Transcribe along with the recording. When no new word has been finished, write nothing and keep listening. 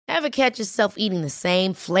Ever catch yourself eating the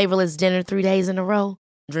same flavorless dinner 3 days in a row?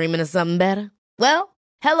 Dreaming of something better? Well,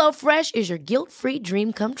 HelloFresh is your guilt-free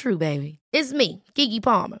dream come true, baby. It's me, Keke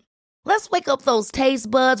Palmer. Let's wake up those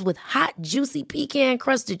taste buds with hot, juicy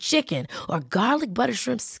pecan-crusted chicken or garlic butter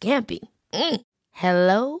shrimp scampi.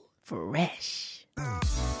 Hello Fresh.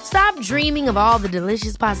 Stop dreaming of all the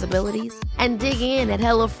delicious possibilities and dig in at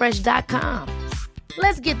HelloFresh.com.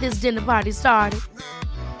 Let's get this dinner party started.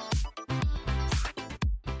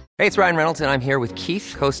 Hey, it's Ryan Reynolds, and I'm here with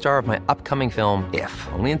Keith, co-star of my upcoming film, If,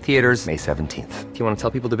 only in theaters May 17th. Do you want to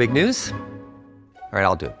tell people the big news? All right,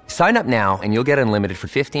 I'll do it. Sign up now and you'll get unlimited for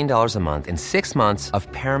 $15 a month and 6 months of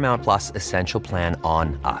Paramount Plus Essential Plan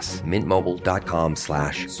on us.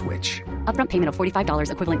 MintMobile.com/switch. Upfront payment of $45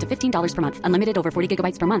 equivalent to $15 per month. Unlimited over 40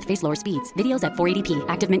 gigabytes per month. Face lower speeds. Videos at 480p.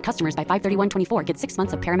 Active Mint customers by 531.24 get 6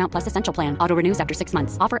 months of Paramount Plus Essential Plan. Auto renews after 6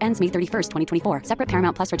 months. Offer ends May 31st, 2024. Separate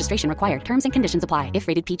Paramount Plus registration required. Terms and conditions apply if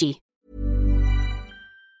rated PG.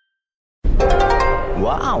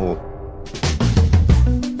 Wow.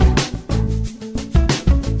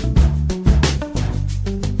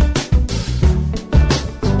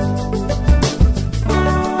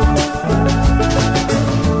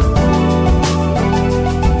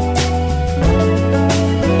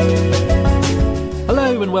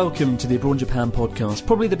 Welcome to the Abroad Japan podcast,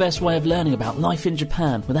 probably the best way of learning about life in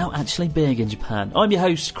Japan without actually being in Japan. I'm your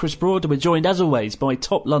host, Chris Broad, and we're joined as always by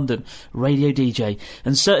top London radio DJ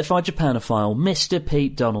and certified Japanophile, Mr.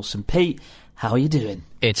 Pete Donaldson. Pete, how are you doing?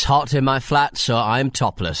 It's hot in my flat, so I'm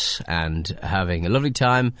topless and having a lovely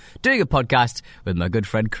time doing a podcast with my good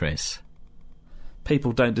friend Chris.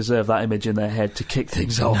 People don't deserve that image in their head to kick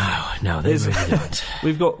things off. No, they really don't.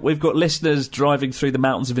 We've got listeners driving through the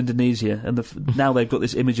mountains of Indonesia, and now they've got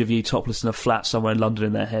this image of you topless in a flat somewhere in London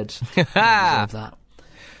in their heads. They deserve that.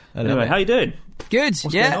 Anyway, how you doing? Good.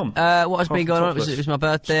 What's yeah. going on? What has been going on? It was my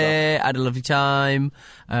birthday. I had a lovely time.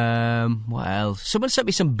 What else? Someone sent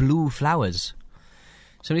me some blue flowers.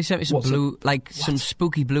 Somebody sent me some some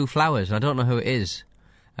spooky blue flowers, and I don't know who it is.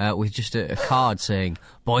 With just a card saying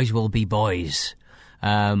 "Boys will be boys."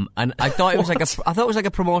 And I thought it was like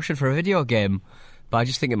a promotion for a video game, but I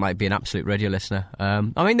just think it might be an absolute radio listener. I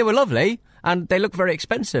mean, they were lovely and they look very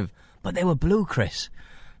expensive, but they were blue, Chris.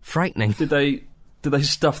 Frightening. Did they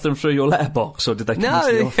stuff them through your letterbox, or did they come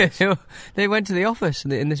to the office? They went to the office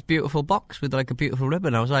in this beautiful box with like a beautiful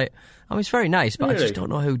ribbon. I was like, it's very nice, but really? I just don't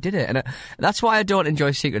know who did it, and that's why I don't enjoy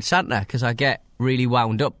Secret Santa, because I get really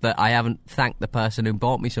wound up that I haven't thanked the person who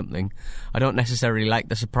bought me something. I don't necessarily like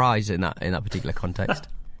the surprise in that particular context.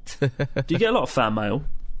 Do you get a lot of fan mail?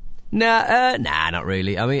 Nah, not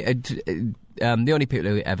really. I mean, the only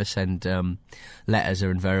people who ever send letters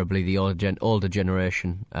are invariably the older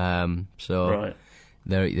generation. So right.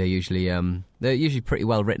 They're usually pretty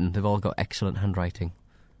well written. They've all got excellent handwriting.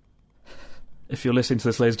 If you're listening to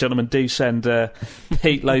this, ladies and gentlemen, do send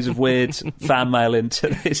Pete loads of weird fan mail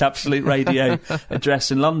into his Absolute Radio address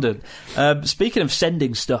in London. Speaking of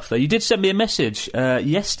sending stuff, though, you did send me a message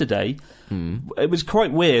yesterday. It was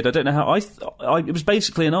quite weird. I don't know how. It was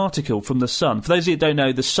basically an article from The Sun. For those of you who don't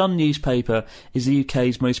know, The Sun newspaper is the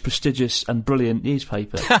UK's most prestigious and brilliant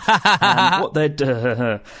newspaper. And what they'd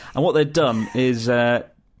done is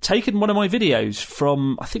taken one of my videos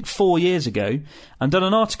from, I think, 4 years ago and done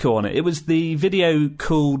an article on it. It was the video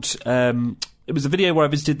called... it was the video where I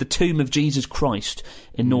visited the tomb of Jesus Christ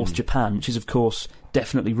in North Japan, which is, of course,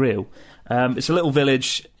 definitely real. It's a little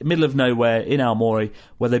village, middle of nowhere, in Aomori,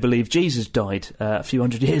 where they believe Jesus died a few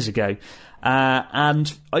hundred years ago.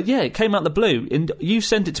 It came out the blue. And you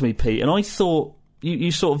sent it to me, Pete, and I thought...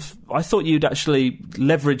 I thought you'd actually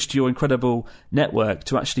leveraged your incredible network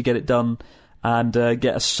to actually get it done and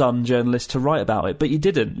get a Sun journalist to write about it. But you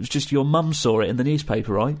didn't. It was just your mum saw it in the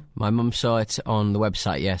newspaper, right? My mum saw it on the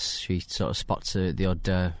website, yes. She sort of spots the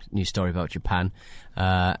odd news story about Japan.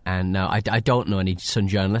 And no, I don't know any Sun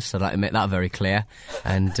journalists. I'd like to make that very clear.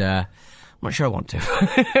 And I'm not sure I want to,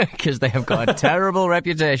 because they have got a terrible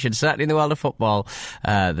reputation, certainly in the world of football,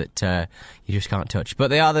 that you just can't touch. But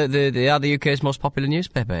they are the UK's most popular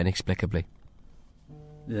newspaper, inexplicably.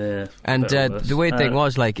 Yeah. And the weird thing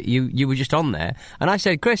was, like, you were just on there, and I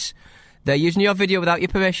said, Chris, they're using your video without your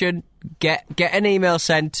permission. Get an email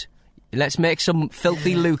sent. Let's make some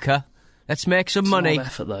filthy lucre. Let's make some money. It's a lot of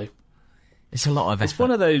effort, though. It's a lot of effort. It's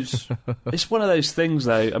one of those. It's one of those things,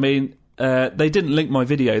 though. I mean, they didn't link my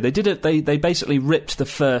video. They did it. They basically ripped the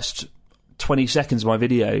first 20 seconds of my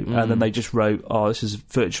video, and then they just wrote, this is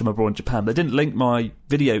footage from abroad in Japan. They didn't link my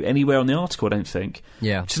video anywhere on the article, I don't think.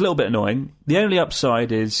 Yeah. Which is a little bit annoying. The only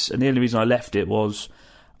upside is, and the only reason I left it was,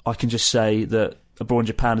 I can just say that abroad in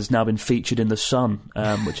Japan has now been featured in The Sun,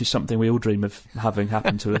 which is something we all dream of having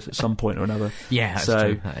happen to us at some point or another. Yeah, that's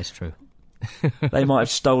true. That is true. They might have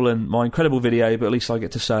stolen my incredible video, but at least I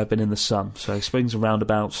get to say I've been in The Sun. So swings and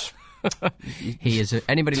roundabouts.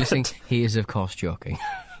 Anybody listening, he is of course joking.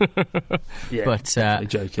 Yeah, but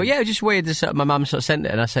joking. But yeah, it was just weird that my mum sort of sent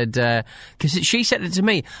it, and I said, because she sent it to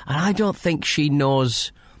me, and I don't think she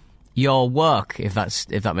knows your work, if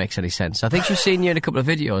that makes any sense. I think she's seen you in a couple of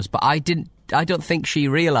videos, but I don't think she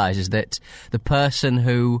realises that the person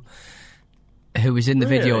who was in the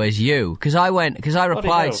video is you. Because I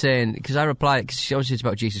replied saying, because obviously it's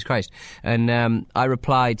about Jesus Christ, and I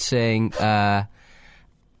replied saying,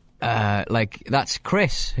 like, that's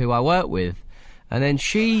Chris, who I work with. And then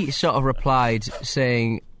she sort of replied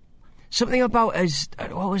saying something about his...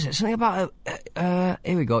 What was it? Something about... here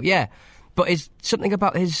we go. Yeah. But something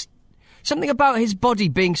about his body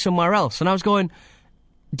being somewhere else. And I was going,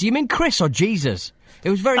 do you mean Chris or Jesus? It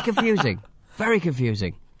was very confusing. Very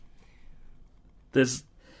confusing. There's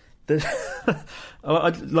I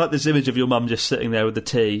like this image of your mum just sitting there with the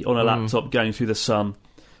tea on a laptop, going through The Sun,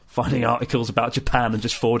 finding articles about Japan and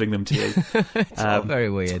just forwarding them to you. It's all very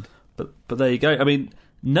weird. But there you go. I mean,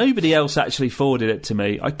 nobody else actually forwarded it to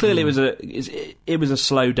me. Clearly it was a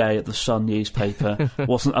slow day at the Sun newspaper.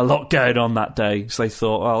 Wasn't a lot going on that day, so they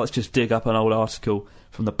thought, oh, let's just dig up an old article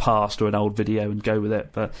from the past or an old video and go with it.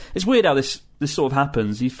 But it's weird how this sort of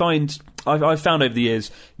happens. You find I've found over the years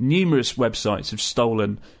numerous websites have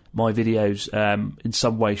stolen my videos in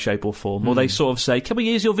some way, shape or form. Or they sort of say, can we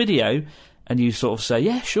use your video? And you sort of say,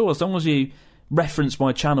 yeah, sure, as long as you reference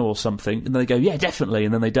my channel or something. And they go, yeah, definitely.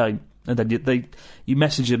 And then they don't. And then you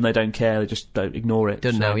message them, they don't care, they just don't ignore it.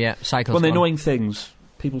 Don't know, yeah. Cycles. One of the annoying things,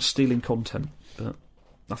 people stealing content, but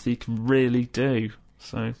nothing you can really do.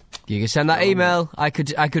 So you can send that email. I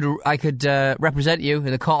could represent you in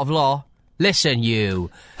the court of law. Listen, you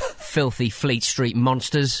filthy Fleet Street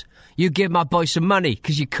monsters. You give my boy some money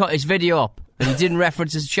because you cut his video up and you didn't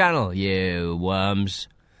reference his channel. You worms.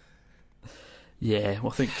 Yeah,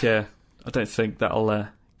 well, I don't think that'll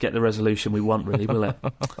get the resolution we want, really, will it?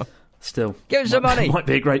 Still, give us some money. Might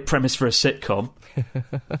be a great premise for a sitcom,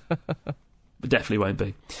 but definitely won't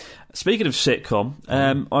be. Speaking of sitcom,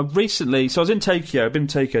 I was in Tokyo. I've been in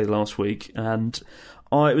Tokyo last week, and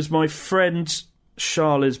it was my friend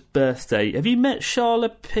Charla's birthday. Have you met Charla,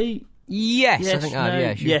 Pete? Yes, I think I have.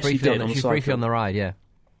 Yeah, she was briefly on the ride. Yeah.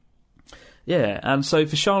 Yeah, and so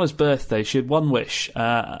for Charla's birthday, she had one wish,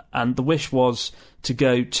 and the wish was to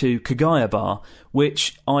go to Kagaya Bar,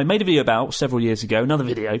 which I made a video about several years ago, another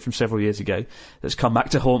video from several years ago that's come back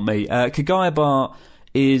to haunt me. Kagaya Bar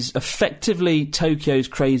is effectively Tokyo's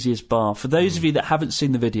craziest bar. For those of you that haven't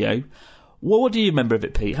seen the video, what do you remember of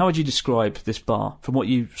it, Pete? How would you describe this bar from what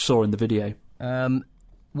you saw in the video?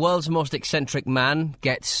 World's most eccentric man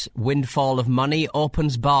gets windfall of money,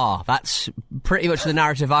 opens bar. That's pretty much the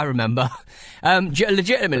narrative I remember.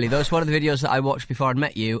 Legitimately, though, it's one of the videos that I watched before I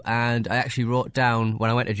met you, and I actually wrote down when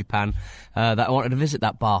I went to Japan that I wanted to visit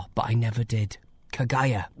that bar, but I never did.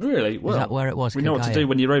 Kagaya. Really? Well, is that where it was? We Kagaya? know what to do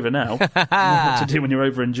when you're over now. We know what to do when you're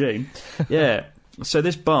over in June. Yeah. So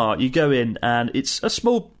this bar, you go in, and it's a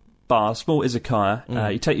small bar, small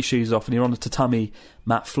izakaya. You take your shoes off, and you're on a tatami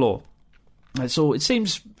mat floor. It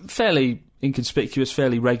seems fairly inconspicuous,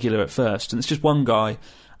 fairly regular at first, and it's just one guy,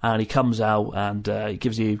 and he comes out and he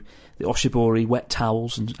gives you the oshibori, wet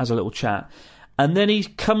towels, and has a little chat. And then he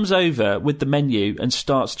comes over with the menu and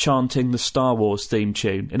starts chanting the Star Wars theme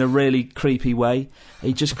tune in a really creepy way.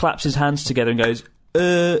 He just claps his hands together and goes,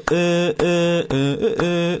 and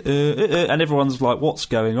everyone's like, what's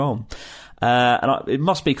going on? It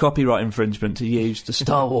must be copyright infringement to use the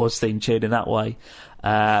Star Wars theme tune in that way.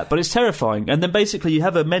 But it's terrifying. And then basically you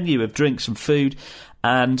have a menu of drinks and food,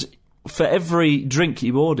 and for every drink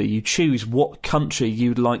you order, you choose what country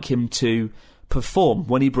you'd like him to perform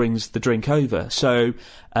when he brings the drink over. So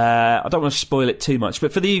I don't want to spoil it too much,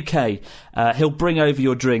 but for the UK, he'll bring over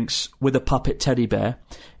your drinks with a puppet teddy bear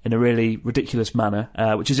in a really ridiculous manner,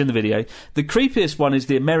 which is in the video. The creepiest one is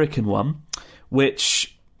the American one,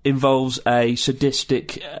 which involves a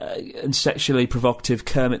sadistic and sexually provocative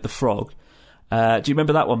Kermit the Frog. Do you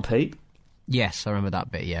remember that one, Pete? Yes, I remember that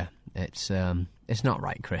bit, yeah. It's not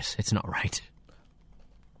right, Chris. It's not right.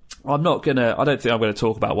 I don't think I'm going to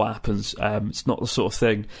talk about what happens. It's not the sort of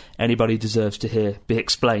thing anybody deserves to hear be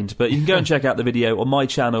explained. But you can go and check out the video on my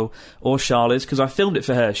channel or Charlotte's, because I filmed it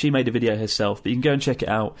for her. She made a video herself, but you can go and check it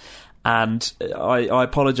out. And I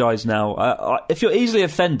apologise now. If you're easily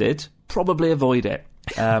offended, probably avoid it.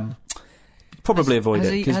 Probably avoid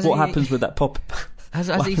it, because what happens with that pop... Has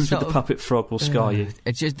what he happens sort with of, the puppet frog will scar you.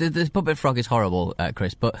 It's just the puppet frog is horrible,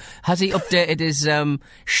 Chris. But has he updated his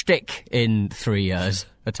shtick in 3 years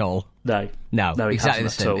at all? No, he exactly the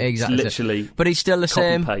hasn't same. at all. Exactly, it's literally. But he's still the copy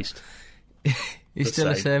same. Paste. He's still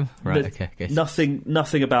the same. Right. Okay.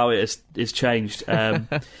 Nothing about it is changed.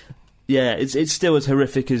 Yeah, it's still as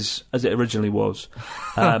horrific as it originally was.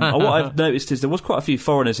 What I've noticed is there was quite a few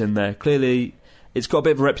foreigners in there. Clearly, it's got a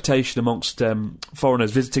bit of a reputation amongst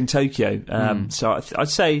foreigners visiting Tokyo. So I'd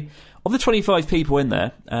say of the 25 people in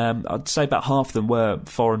there, I'd say about half of them were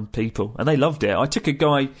foreign people, and they loved it. I took a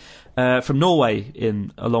guy from Norway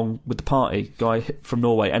in along with the party, guy from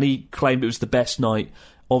Norway, and he claimed it was the best night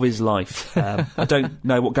of his life. I don't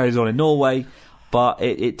know what goes on in Norway, but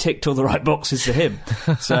it ticked all the right boxes for him.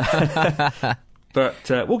 So, but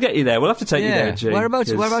we'll get you there. We'll have to take you there, G. Whereabouts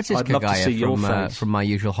is I'd love to see your Kagaya face. from my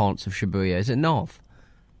usual haunts of Shibuya? Is it north?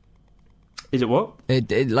 Is it what?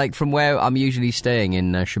 Like from where I'm usually staying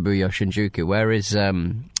in Shibuya, Shinjuku. Where is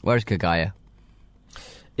Kagaya?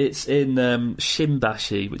 It's in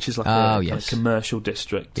Shimbashi, which is like a kind of commercial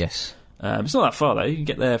district. Yes. It's not that far though. You can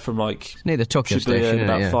get there from like near the Tokyo Shibuya station in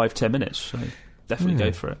about 5-10 minutes. So definitely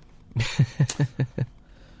go for it.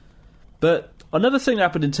 But another thing that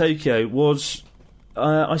happened in Tokyo was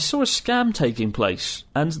I saw a scam taking place,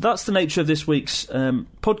 and that's the nature of this week's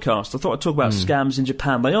podcast. I thought I'd talk about scams in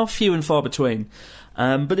Japan. They are few and far between,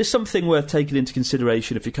 but it's something worth taking into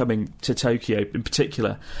consideration if you're coming to Tokyo in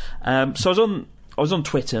particular. So I was on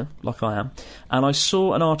Twitter, like I am, and I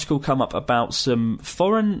saw an article come up about some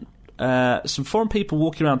foreign people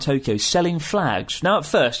walking around Tokyo selling flags. Now, at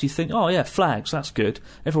first, you think, oh, yeah, flags, that's good.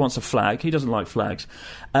 Everyone wants a flag. Who doesn't like flags?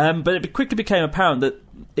 But it quickly became apparent that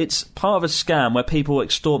it's part of a scam where people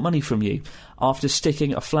extort money from you after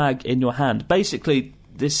sticking a flag in your hand. Basically,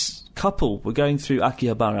 this couple were going through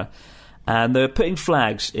Akihabara, and they were putting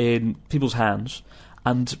flags in people's hands,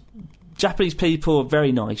 and Japanese people are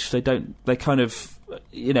very nice. They don't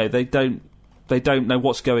know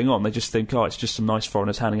what's going on. They just think, oh, it's just some nice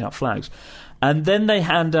foreigners handing out flags. And then they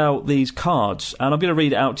hand out these cards, and I'm going to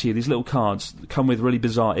read it out to you. These little cards come with really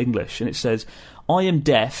bizarre English, and it says, I am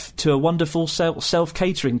deaf to a wonderful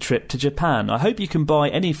self-catering trip to Japan. I hope you can buy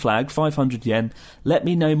any flag, 500 yen. Let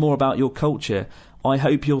me know more about your culture. I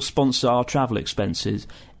hope you'll sponsor our travel expenses.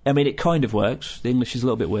 I mean, it kind of works. The English is a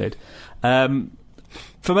little bit weird.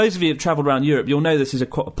 For those of you who've travelled around Europe, you'll know this is a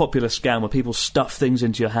popular scam where people stuff things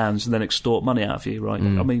into your hands and then extort money out of you, right?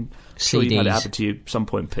 I mean, sure you've had it happen to you at some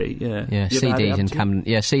point, Pete. Yeah, CDs in Camden.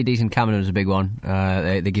 Yeah, CDs in Camden is a big one.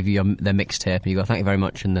 They give you their mixtape, and you go, thank you very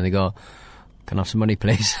much, and then they go, can I have some money,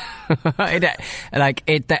 please?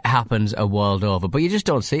 That happens a world over, but you just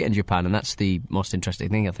don't see it in Japan, and that's the most interesting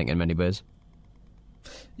thing, I think, in many ways.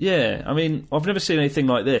 Yeah, I mean, I've never seen anything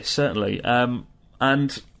like this, certainly.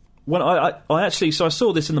 And when I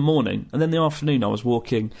saw this in the morning, and then in the afternoon I was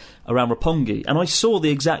walking around Roppongi, and I saw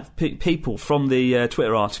the exact people from the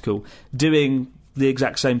Twitter article doing the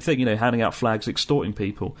exact same thing, handing out flags, extorting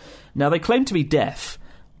people. Now, they claim to be deaf.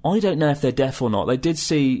 I don't know if they're deaf or not. They did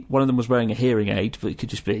see one of them was wearing a hearing aid, but it could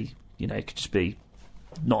just be,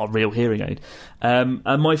 not a real hearing aid. And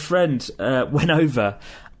my friend went over,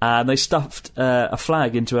 and they stuffed a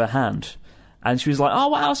flag into her hand. And she was like, oh,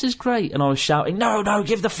 wow, this is great. And I was shouting, no,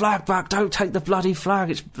 give the flag back. Don't take the bloody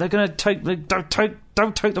flag. They're going to take...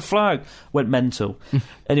 Don't take the flag. Went mental.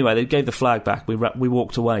 Anyway, they gave the flag back. We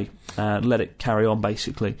walked away and let it carry on,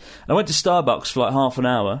 basically. And I went to Starbucks for like half an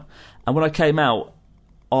hour. And when I came out,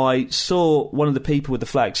 I saw one of the people with the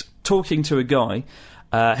flags talking to a guy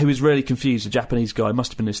who was really confused, a Japanese guy,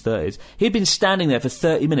 must have been in his 30s. He'd been standing there for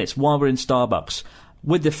 30 minutes while we're in Starbucks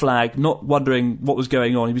with the flag, not wondering what was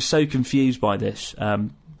going on. He was so confused by this.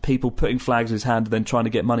 People putting flags in his hand and then trying to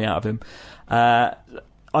get money out of him.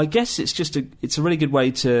 I guess it's a really good way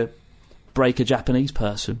to break a Japanese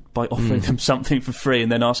person by offering them something for free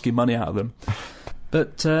and then asking money out of them.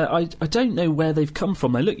 But I don't know where they've come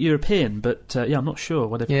from. They look European, but I'm not sure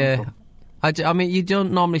where they've come from. I mean, you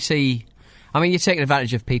don't normally see... I mean, you're taking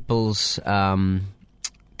advantage of people's...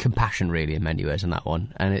 compassion, really, in many ways, on that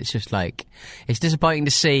one, and it's just like, it's disappointing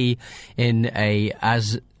to see in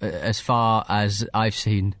as far as I've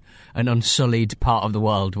seen, an unsullied part of the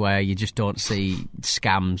world where you just don't see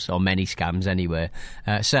scams, or many scams anyway.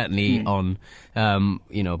 Certainly on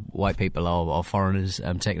white people or foreigners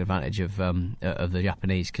taking advantage of the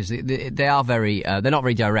Japanese, because they are very they're not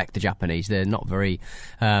very direct. The Japanese, they're not very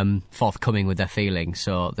forthcoming with their feelings,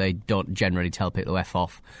 so they don't generally tell people to F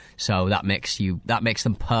off. So that makes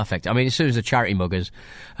them perfect. I mean, as soon as the charity muggers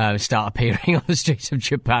start appearing on the streets of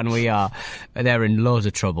Japan, they're in loads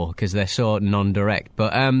of trouble. trouble because they're so non-direct.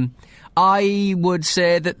 But I would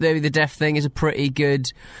say that the deaf thing is a pretty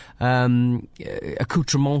good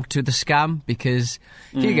accoutrement to the scam, because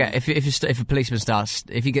if a policeman starts,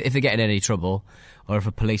 if they get in any trouble, or if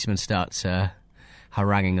a policeman starts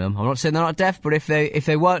haranguing them, I'm not saying they're not deaf, but if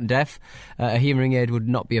they weren't deaf, a hearing aid would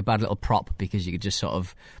not be a bad little prop, because you could just sort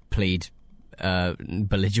of plead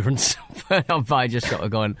belligerence by just sort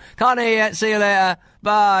of going, can't hear you, see you later,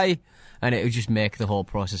 bye. And it would just make the whole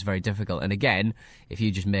process very difficult. And again, if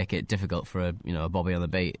you just make it difficult for a bobby on the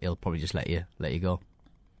beat, he'll probably just let you go.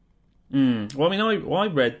 Well, I mean, I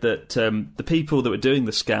read that the people that were doing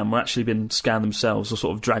the scam were actually been scammed themselves, or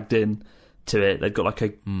sort of dragged in to it. They've got like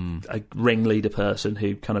a ringleader person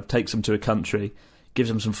who kind of takes them to a country, gives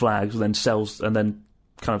them some flags, and then sells, and then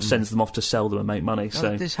kind of sends them off to sell them and make money.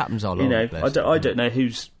 So this happens all over the place. I don't know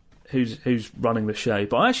who's running the show,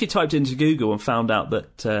 but I actually typed into Google and found out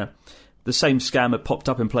that the same scam had popped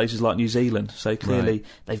up in places like New Zealand. So clearly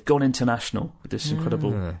they've gone international with this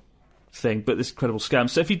incredible thing, but this incredible scam.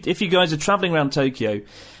 So if you guys are travelling around Tokyo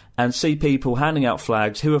and see people handing out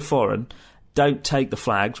flags who are foreign, don't take the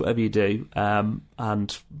flags, whatever you do,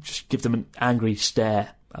 and just give them an angry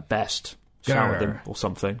stare at best. Shout at them or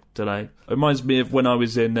something. Don't know. It reminds me of when I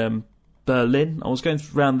was in Berlin. I was going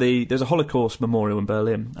around there's a Holocaust memorial in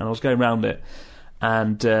Berlin, and I was going around it.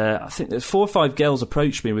 And I think there's 4 or 5 girls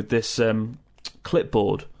approached me with this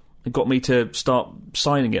clipboard and got me to start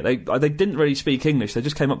signing it. They didn't really speak English. They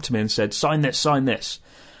just came up to me and said, sign this, sign this.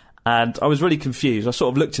 And I was really confused. I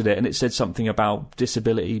sort of looked at it and it said something about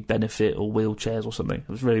disability benefit or wheelchairs or something. It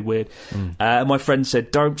was really weird. And my friend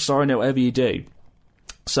said, don't sign it, whatever you do.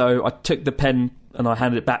 So I took the pen and I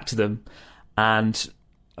handed it back to them, and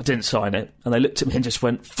I didn't sign it. And they looked at me and just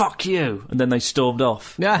went, fuck you. And then they stormed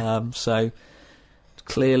off. Yeah. So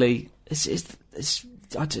clearly, it's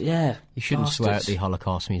yeah. You shouldn't swear at the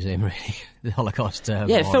Holocaust Museum, really. The Holocaust.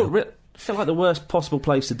 It felt like the worst possible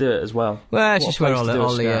place to do it as well. Well, it's just where all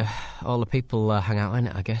the people hang out, isn't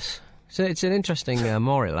it? I guess. So it's an interesting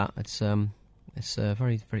memorial. That it's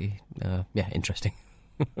very very interesting.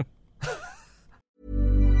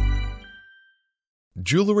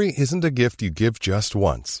 Jewelry isn't a gift you give just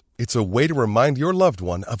once. It's a way to remind your loved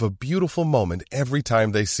one of a beautiful moment every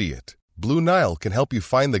time they see it. Blue Nile can help you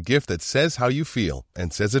find the gift that says how you feel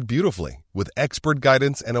and says it beautifully, with expert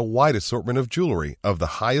guidance and a wide assortment of jewelry of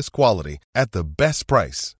the highest quality at the best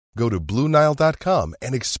price. Go to BlueNile.com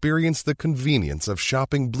and experience the convenience of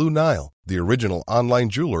shopping Blue Nile, the original online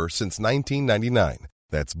jeweler since 1999.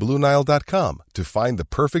 That's BlueNile.com to find the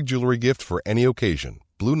perfect jewelry gift for any occasion.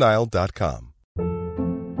 BlueNile.com.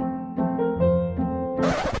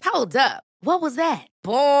 Hold up. What was that?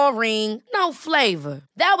 Boring. No flavor.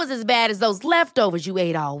 That was as bad as those leftovers you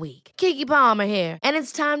ate all week. Keke Palmer here, and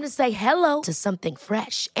it's time to say hello to something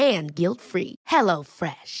fresh and guilt-free. Hello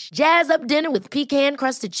Fresh. Jazz up dinner with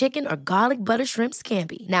pecan-crusted chicken or garlic butter shrimp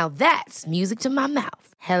scampi. Now that's music to my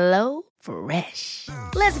mouth. Hello Fresh.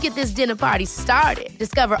 Let's get this dinner party started.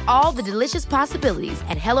 Discover all the delicious possibilities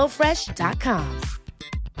at HelloFresh.com.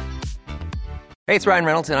 Hey, it's Ryan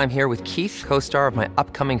Reynolds, and I'm here with Keith, co-star of my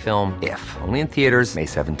upcoming film, If, only in theaters May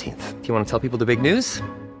 17th. Do you want to tell people the big news?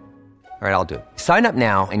 All right, I'll do it. Sign up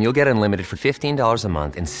now and you'll get unlimited for $15 a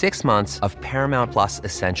month and 6 months of Paramount Plus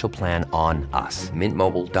Essential Plan on us.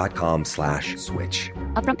 MintMobile.com/switch.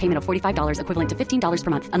 Upfront payment of $45 equivalent to $15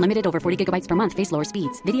 per month. Unlimited over 40 gigabytes per month. Face lower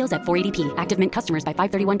speeds. Videos at 480p. Active Mint customers by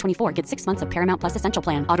 531.24 get 6 months of Paramount Plus Essential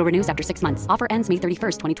Plan. Auto renews after 6 months. Offer ends May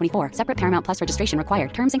 31st, 2024. Separate Paramount Plus registration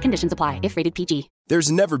required. Terms and conditions apply if rated PG.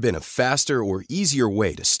 There's never been a faster or easier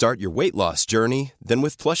way to start your weight loss journey than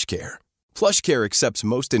with PlushCare. PlushCare accepts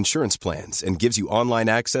most insurance plans and gives you online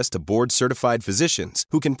access to board-certified physicians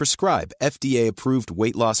who can prescribe FDA-approved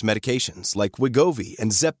weight loss medications like Wegovy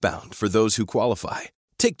and Zepbound for those who qualify.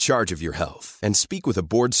 Take charge of your health and speak with a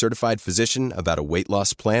board-certified physician about a weight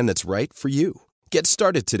loss plan that's right for you. Get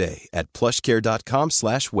started today at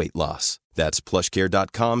plushcare.com/weight loss. That's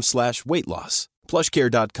plushcare.com/weight loss.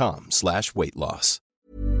 plushcare.com/weight loss.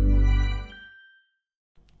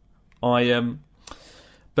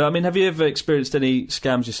 But I mean, have you ever experienced any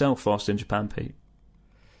scams yourself whilst in Japan, Pete?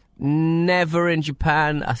 Never in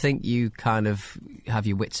Japan. I think you kind of have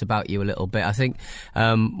your wits about you a little bit. I think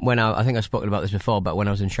I think I've spoken about this before, but when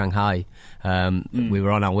I was in Shanghai, we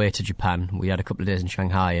were on our way to Japan. We had a couple of days in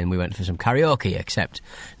Shanghai and we went for some karaoke, except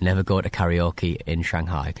never go to karaoke in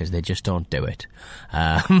Shanghai because they just don't do it. We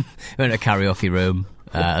went to a karaoke room.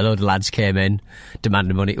 A load of lads came in,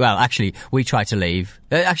 demanding money. Well, actually, we tried to leave.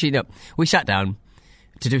 No, we sat down,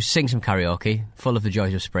 sing some karaoke, full of the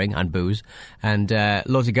joys of spring and booze, and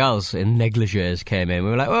loads of girls in negligees came in. We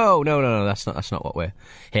were like, "Oh, no, that's not what we're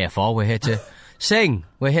here for. We're here to sing.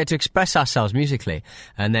 We're here to express ourselves musically."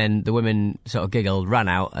 And then the women sort of giggled, ran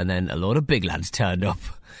out, and then a load of big lads turned up.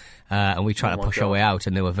 And we tried to push our way out,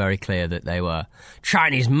 and they were very clear that they were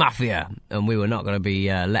Chinese mafia, and we were not going to be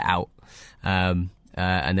let out.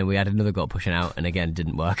 And then we had another go pushing out, and again,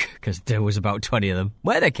 didn't work, because there was about 20 of them.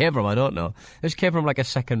 Where they came from, I don't know. They just came from, like, a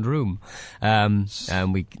second room. And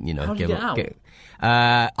we, How'd you gave get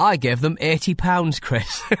out? I gave them £80,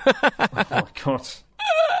 Chris. Oh, my God.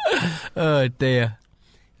 Oh, dear.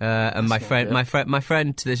 And my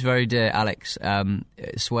friend to this very day, Alex,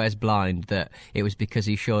 swears blind that it was because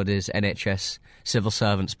he showed his NHS civil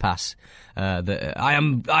servants pass that I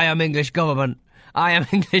am English government. I am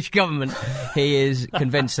English government. He is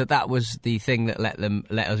convinced that was the thing that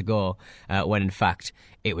let us go, when in fact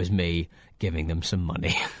it was me giving them some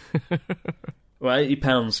money. Well,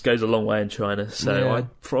 £80 goes a long way in China, so yeah.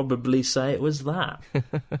 I'd probably say it was that.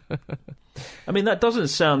 I mean, that doesn't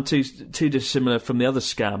sound too dissimilar from the other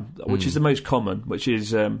scam, which is the most common, which is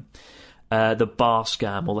the bar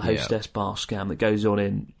scam or the hostess bar scam that goes on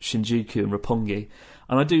in Shinjuku and Roppongi.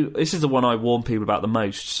 And this is the one I warn people about the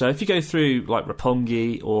most. So if you go through like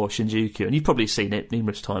Roppongi or Shinjuku, and you've probably seen it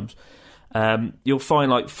numerous times, you'll find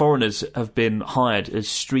like foreigners have been hired as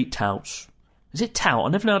street touts. Is it tout? I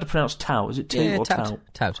never know how to pronounce tout. Is it tout or tout?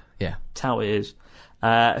 Tout, yeah. Tout it is.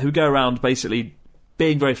 Who go around basically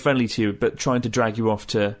being very friendly to you, but trying to drag you off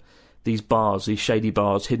to these bars, these shady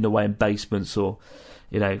bars, hidden away in basements or,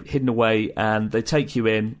 hidden away, and they take you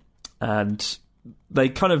in and they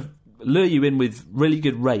kind of lure you in with really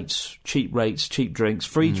good rates, cheap drinks,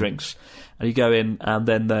 free drinks, and you go in and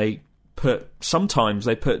then sometimes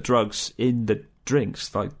they put drugs in the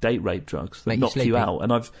drinks, like date rape drugs, that knock you out.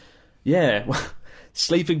 And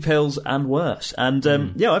sleeping pills and worse. And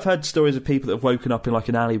I've heard stories of people that have woken up in like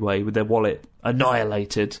an alleyway with their wallet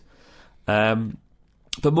annihilated. But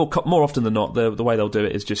more often than not, the way they'll do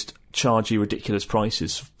it is just charge you ridiculous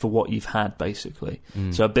prices for what you've had, basically.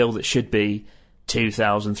 So a bill that should be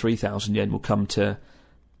 2,000, 3,000 yen will come to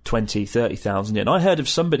 20, 30,000 yen. I heard of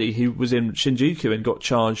somebody who was in Shinjuku and got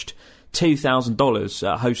charged $2,000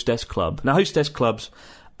 at a hostess club. Now, hostess clubs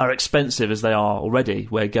are expensive as they are already,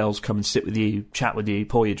 where girls come and sit with you, chat with you,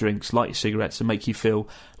 pour your drinks, light your cigarettes, and make you feel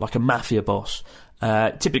like a mafia boss.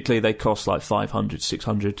 Typically, they cost like $500,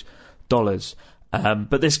 $600.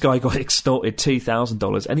 But this guy got extorted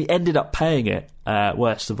 $2,000, and he ended up paying it,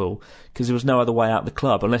 worst of all, because there was no other way out of the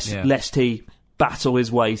club, lest he battle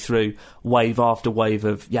his way through wave after wave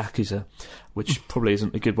of Yakuza, which probably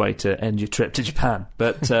isn't a good way to end your trip to Japan.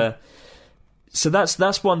 But so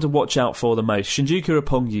that's one to watch out for the most. Shinjuku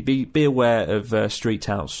Roppongi, be aware of street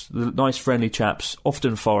touts, the nice friendly chaps,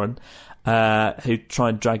 often foreign, who try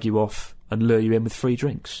and drag you off and lure you in with free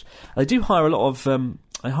drinks. They do hire a lot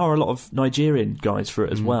of Nigerian guys for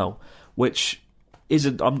it as well, which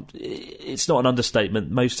isn't. It's not an understatement.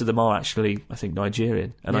 Most of them are actually, I think,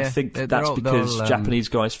 Nigerian, and I think that's because Japanese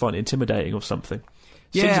guys find it intimidating or something.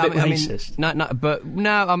 Seems a bit racist.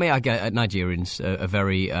 I get Nigerians are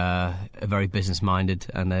very business minded,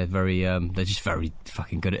 and they're just very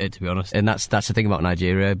fucking good at it, to be honest. And that's the thing about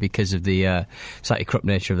Nigeria, because of the slightly corrupt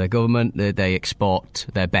nature of their government. They export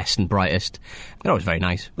their best and brightest. They're always very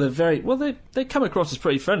nice. They're very well. They come across as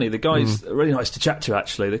pretty friendly. The guys are really nice to chat to.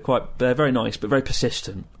 Actually, they're very nice, but very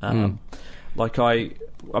persistent. Like I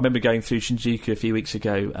remember going through Shinjuku a few weeks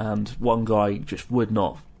ago, and one guy just would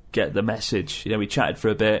not get the message. We chatted for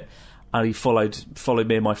a bit, and he followed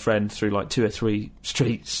me and my friend through like 2 or 3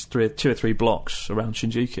 streets, 2 or 3 blocks around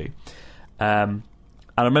Shinjuku. And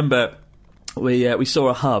I remember we saw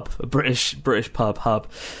a British pub hub,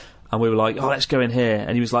 and we were like, "Oh, let's go in here."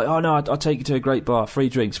 And he was like, "Oh no, I'll take you to a great bar, free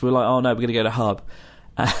drinks." We were like, "Oh no, we're going to go to Hub."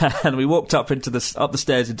 And we walked up the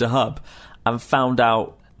stairs into Hub, and found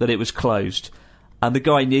out that it was closed. And the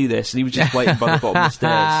guy knew this, and he was just waiting by the bottom of the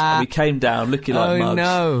stairs. And we came down looking like mugs.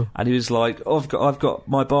 No. And he was like, "Oh, I've got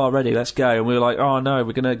my bar ready, let's go." And we were like, "Oh no,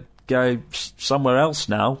 we're going to go somewhere else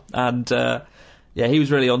now." And he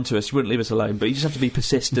was really onto us. He wouldn't leave us alone, but you just have to be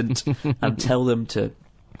persistent and tell them to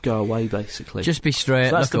go away, basically. Just be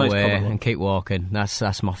straight, look away, and keep walking.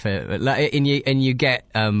 That's my favourite. And you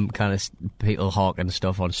get kind of people hawking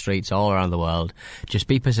stuff on streets all around the world. Just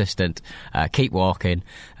be persistent, keep walking,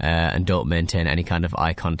 and don't maintain any kind of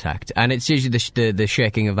eye contact. And it's usually the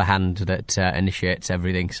shaking of the hand that initiates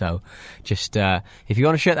everything. So just if you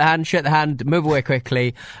want to shake the hand, move away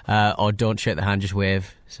quickly, or don't shake the hand, just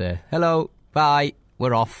wave, say hello, bye,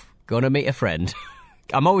 we're off, going to meet a friend.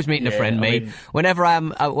 I'm always meeting a friend. I mean, whenever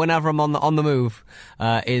I'm on the move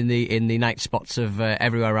in the night spots of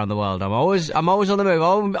everywhere around the world, I'm always on the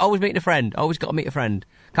move. Always meeting a friend. Always got to meet a friend.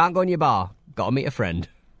 Can't go in your bar. Got to meet a friend.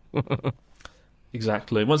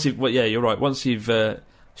 Exactly. You're right. Once you've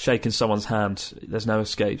shaken someone's hand, there's no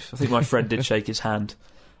escape. I think my friend did shake his hand,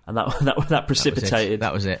 and that precipitated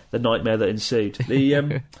that was it. The nightmare that ensued.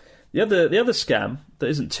 The other scam that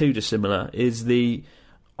isn't too dissimilar is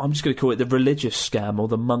I'm just going to call it the religious scam or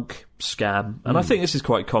the monk scam, and I think this is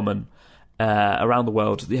quite common around the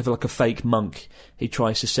world. You have like a fake monk. He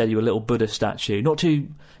tries to sell you a little Buddha statue, not too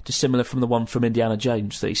dissimilar from the one from Indiana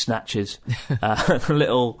Jones that he snatches, a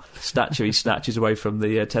little statue he snatches away from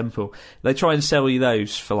the temple. They try and sell you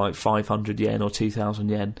those for like 500 yen or 2,000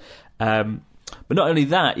 yen. But not only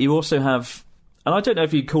that, you also have, and I don't know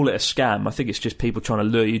if you call it a scam, I think it's just people trying to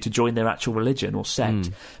lure you to join their actual religion or sect.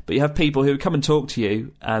 But you have people who come and talk to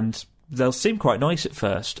you, and they'll seem quite nice at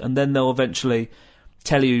first, and then they'll eventually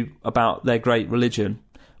tell you about their great religion,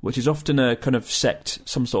 which is often a kind of sect,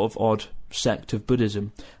 some sort of odd sect of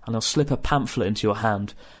Buddhism, and they'll slip a pamphlet into your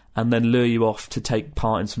hand and then lure you off to take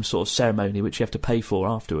part in some sort of ceremony which you have to pay for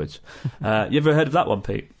afterwards. You ever heard of that one,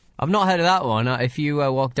 Pete? I've not heard of that one. If you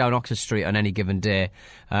walk down Oxford Street on any given day,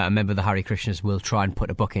 a member of the Hare Krishnas will try and put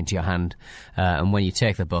a book into your hand, and when you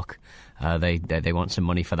take the book, they want some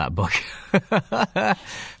money for that book.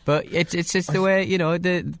 But it's the way,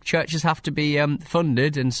 the churches have to be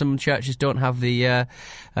funded, and some churches don't have the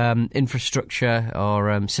infrastructure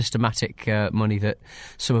or systematic money that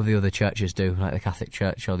some of the other churches do, like the Catholic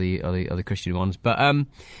Church or the Christian ones. But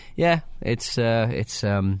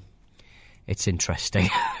it's interesting.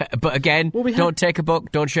 But again, don't take a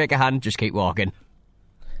book, don't shake a hand, just keep walking.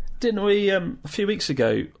 Didn't we, a few weeks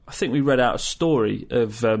ago, I think we read out a story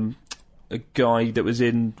of a guy that was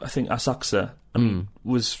in, I think, Asakusa, and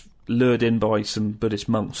was lured in by some Buddhist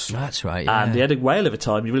monks. That's right, yeah. And he had a whale of a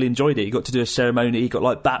time. He really enjoyed it. He got to do a ceremony. He got,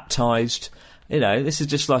 like, baptised. This is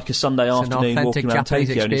just like a Sunday afternoon walking around Japanese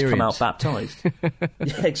Tokyo and he's come out experience. baptised.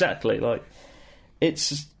 Yeah, exactly. Like,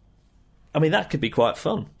 that could be quite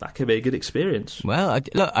fun. That could be a good experience. Well,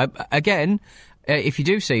 again, if you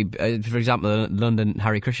do see, for example, the London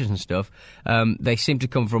Hare Krishnas and stuff, they seem to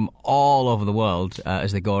come from all over the world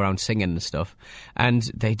as they go around singing and stuff, and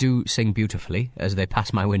they do sing beautifully as they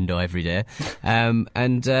pass my window every day.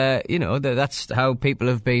 That's how people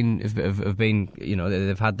have been.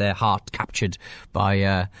 They've had their heart captured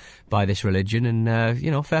by this religion,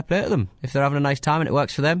 and fair play to them. If they're having a nice time and it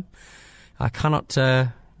works for them, I cannot say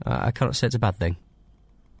it's a bad thing.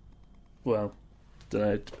 Well, don't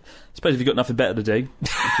know. I suppose if you've got nothing better to do, you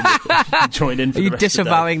can join in for Are the you rest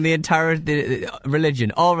disavowing the entire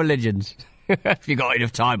religion, all religions? If you've got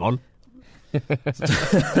enough time on.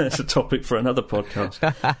 It's a topic for another podcast.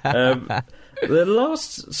 The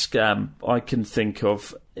last scam I can think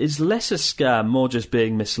of is less a scam, more just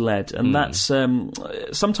being misled, and that's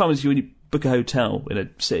sometimes when you book a hotel in a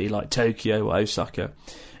city like Tokyo or Osaka,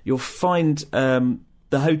 you'll find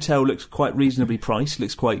the hotel looks quite reasonably priced,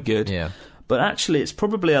 looks quite good. Yeah. But actually, it's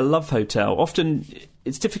probably a love hotel. Often,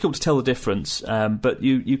 it's difficult to tell the difference, but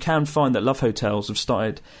you can find that love hotels have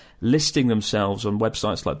started listing themselves on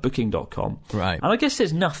websites like Booking.com. Right. And I guess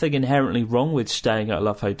there's nothing inherently wrong with staying at a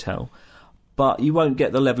love hotel, but you won't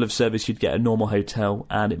get the level of service you'd get at a normal hotel,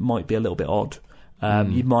 and it might be a little bit odd.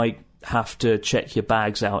 You might have to check your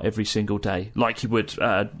bags out every single day, like you would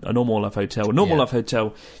a normal love hotel. A normal love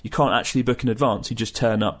hotel, you can't actually book in advance. You just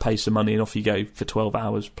turn up, pay some money, and off you go for 12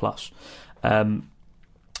 hours plus.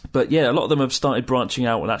 But yeah, a lot of them have started branching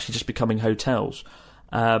out and actually just becoming hotels.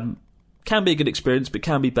 Can be a good experience, but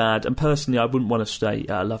can be bad. And personally, I wouldn't want to stay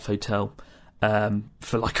at a love hotel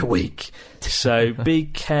for like a week. So be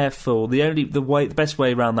careful. The best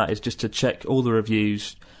way around that is just to check all the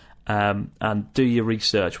reviews and do your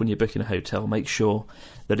research when you're booking a hotel. Make sure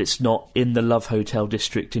that it's not in the love hotel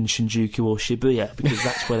district in Shinjuku or Shibuya, because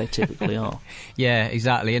that's where they typically are. Yeah,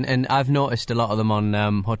 exactly. And I've noticed a lot of them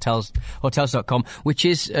on hotels.com, which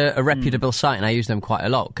is a reputable site, and I use them quite a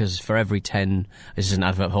lot, because for every 10, this is an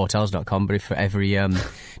advert for hotels.com, but if for every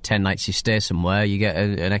 10 nights you stay somewhere, you get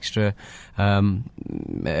an extra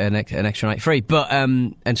night free. But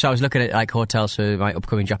and so I was looking at like hotels for my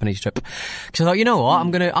upcoming Japanese trip, because I thought, you know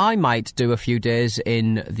what, I might do a few days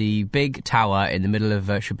in the big tower in the middle of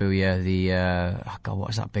Shibuya. What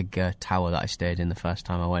was that big tower that I stayed in the first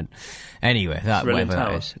time I went? Anyway, whatever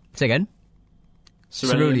that is. Say again.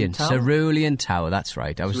 Cerulean Tower. That's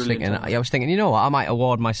right. I was thinking, you know what, I might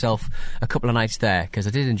award myself a couple of nights there, because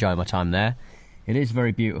I did enjoy my time there. It is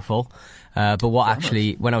very beautiful. But what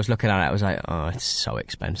actually, when I was looking at it, I was like, oh, it's so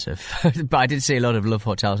expensive. But I did see a lot of love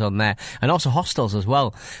hotels on there. And also hostels as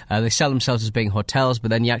well. They sell themselves as being hotels, but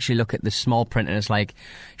then you actually look at the small print and it's like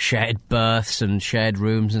shared berths and shared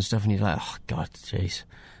rooms and stuff, and you're like, oh, God, jeez,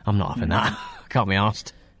 I'm not having that. Can't be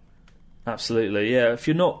arsed. Absolutely, yeah. If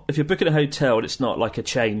you're booking a hotel and it's not like a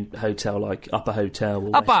chain hotel like Upper Hotel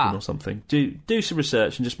or Westin or something, do some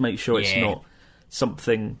research and just make sure it's not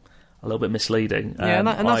something a little bit misleading. Yeah, and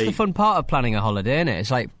that's the fun part of planning a holiday, isn't it?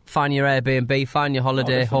 It's like, find your Airbnb, find your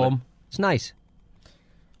holiday home. It's nice.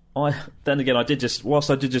 Then again, I did just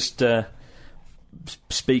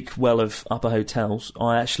speak well of Upper Hotels.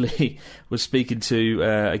 I actually was speaking to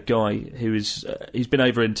a guy he's been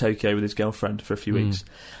over in Tokyo with his girlfriend for a few weeks,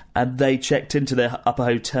 and they checked into their Upper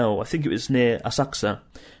Hotel. I think it was near Asakusa,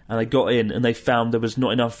 and they got in and they found there was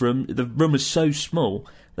not enough room. The room was so small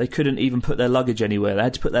they couldn't even put their luggage anywhere. They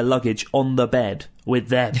had to put their luggage on the bed with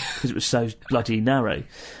them because it was so bloody narrow,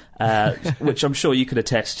 which I'm sure you could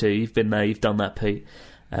attest to. You've been there, you've done that, Pete.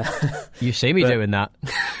 You see me doing that.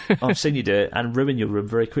 I've seen you do it and ruin your room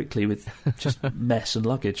very quickly with just mess and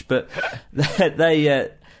luggage. But they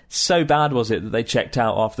so bad was it that they checked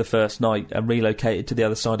out after the first night and relocated to the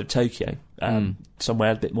other side of Tokyo,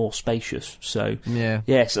 somewhere a bit more spacious. So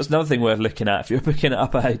yes, that's another thing worth looking at if you're booking an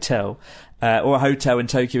Upper Hotel or a hotel in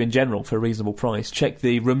Tokyo in general for a reasonable price. Check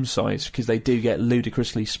the room size because they do get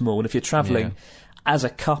ludicrously small. And if you're travelling as a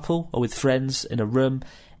couple or with friends in a room,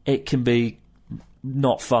 it can be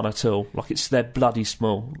not fun at all. Like, they're bloody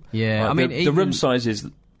small. Yeah, like, I mean, the room sizes,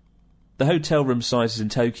 the hotel room sizes in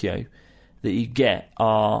Tokyo that you get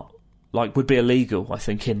are like would be illegal, I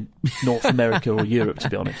think, in North America or Europe, to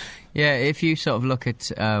be honest. Yeah, if you sort of look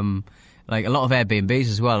at like a lot of Airbnbs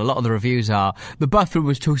as well, a lot of the reviews are, the bathroom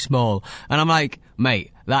was too small. And I'm like,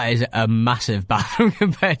 mate, that is a massive bathroom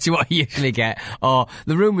compared to what you usually get. Or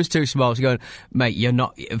the room was too small. So going, mate, you're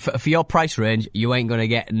not, for your price range, you ain't going to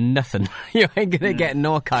get nothing. You ain't going to get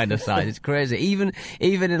no kind of size. It's crazy. Even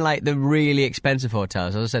in like the really expensive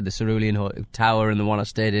hotels, as I said, the Cerulean Tower and the one I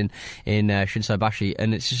stayed in Shinsaibashi,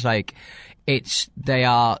 and it's just like, they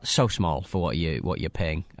are so small for what you're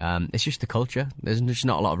paying. It's just the culture. There's just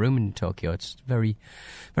not a lot of room in Tokyo. It's very,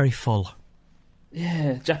 very full.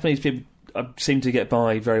 Yeah, Japanese people seem to get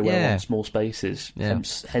by very well on small spaces. Yeah.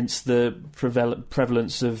 Hence the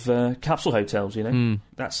prevalence of capsule hotels. You know,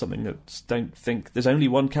 that's something that don't think there's only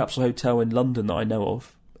one capsule hotel in London that I know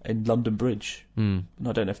of, in London Bridge, and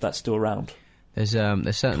I don't know if that's still around. There's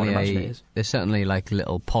certainly like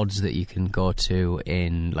little pods that you can go to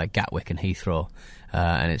in like Gatwick and Heathrow,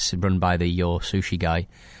 and it's run by the Yo Sushi guy.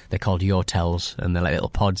 They're called Yotels, and they're like little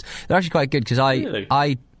pods. They're actually quite good because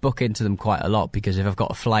I book into them quite a lot, because if I've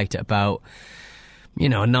got a flight at about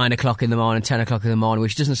 9 o'clock in the morning, 10 o'clock in the morning,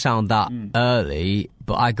 which doesn't sound that early,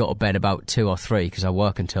 but I go to bed about 2 or 3 because I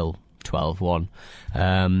work until 12, 1.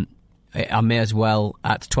 I may as well,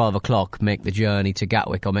 at 12 o'clock, make the journey to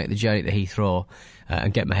Gatwick or make the journey to Heathrow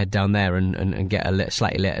and get my head down there and get a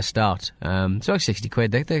slightly later start. So like 60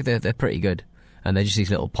 quid, they're pretty good. And they're just these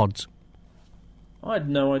little pods. I had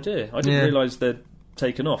no idea. I didn't realise they'd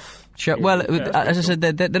taken off. Sure. Well, as I said,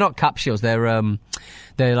 they're not capsules. They're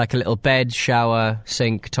like a little bed, shower,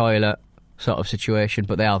 sink, toilet sort of situation,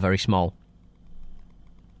 but they are very small.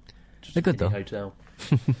 Just they're good, though. Hotel.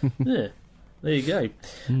 Yeah. There you go.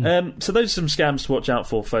 So those are some scams to watch out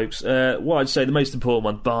for, folks. What I'd say the most important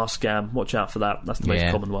one, bar scam. Watch out for that. That's the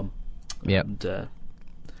most common one. Yeah. And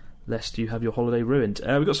lest you have your holiday ruined.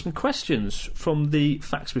 We've got some questions from the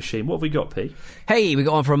fax machine. What have we got, Pete? Hey, we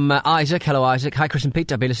got one from Isaac. Hello, Isaac. Hi, Chris and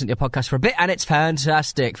Pete. I've been listening to your podcast for a bit, and it's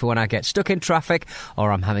fantastic for when I get stuck in traffic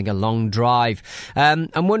or I'm having a long drive. I'm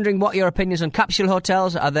wondering what your opinions on capsule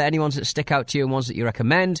hotels. Are there any ones that stick out to you and ones that you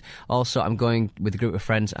recommend? Also, I'm going with a group of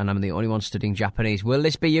friends, and I'm the only one studying Japanese. Will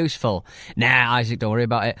this be useful? Nah, Isaac, don't worry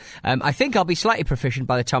about it. I think I'll be slightly proficient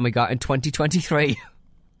by the time we got in 2023.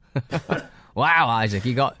 Wow, Isaac,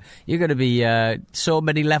 you're going to be so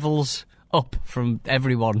many levels up from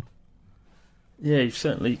everyone. Yeah, you've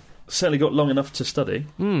certainly got long enough to study.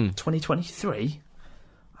 2023?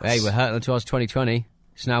 Hey, we're hurtling towards 2020.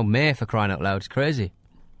 It's now May, for crying out loud. It's crazy.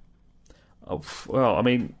 Oh, well, I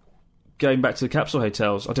mean, going back to the capsule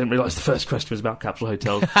hotels, I didn't realise the first question was about capsule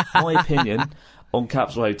hotels. My opinion on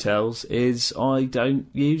capsule hotels is I don't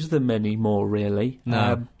use them anymore, really.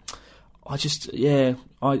 No. I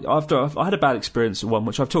had a bad experience at one,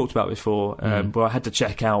 which I've talked about before, where I had to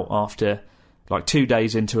check out after like 2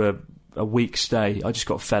 days into a week stay. I just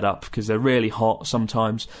got fed up because they're really hot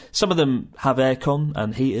sometimes. Some of them have aircon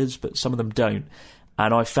and heaters, but some of them don't.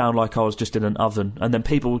 And I found like I was just in an oven. And then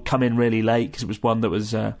people would come in really late because it was one that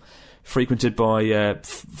was frequented by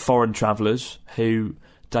foreign travellers who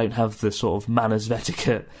don't have the sort of manners of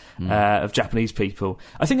etiquette of Japanese people.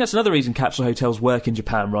 I think that's another reason capsule hotels work in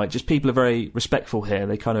Japan, right? Just people are very respectful here.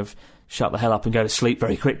 They kind of shut the hell up and go to sleep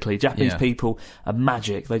very quickly. Japanese people are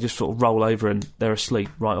magic. They just sort of roll over and they're asleep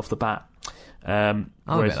right off the bat.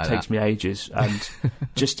 Whereas it takes me ages. And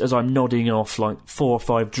just as I'm nodding off, like 4 or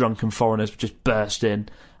 5 drunken foreigners would just burst in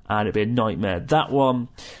and it'd be a nightmare. That one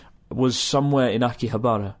was somewhere in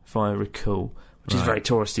Akihabara, if I recall, which is a very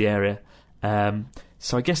touristy area.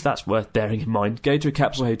 So I guess that's worth bearing in mind. Go to a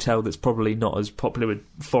capsule hotel that's probably not as popular with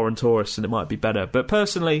foreign tourists and it might be better. But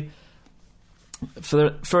personally,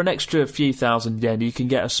 for an extra few thousand yen, you can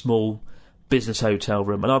get a small business hotel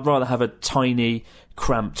room. And I'd rather have a tiny,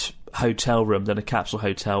 cramped hotel room than a capsule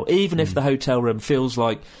hotel, even if the hotel room feels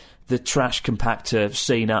like the trash compactor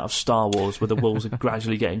scene out of Star Wars where the walls are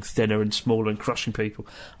gradually getting thinner and smaller and crushing people.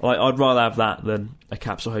 I'd rather have that than a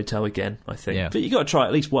capsule hotel again, I think. Yeah. But you've got to try it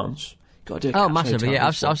at least once. Got to do massively. Yeah,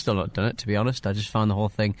 I've still not done it, to be honest. I just found the whole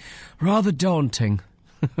thing rather daunting.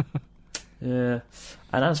 Yeah.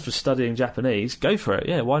 And as for studying Japanese, go for it.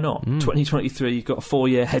 Yeah, why not? 2023, you've got a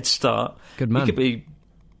 4-year head start. Good man. You could be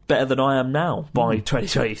better than I am now by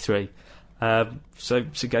 2023. So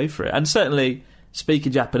go for it. And certainly,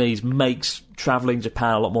 speaking Japanese makes travelling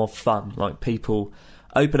Japan a lot more fun. Like, people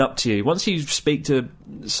open up to you. Once you speak to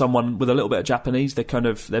someone with a little bit of Japanese,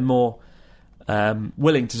 they're more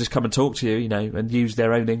willing to just come and talk to you, and use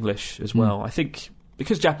their own English as well. I think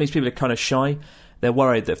because Japanese people are kind of shy, they're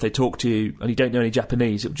worried that if they talk to you and you don't know any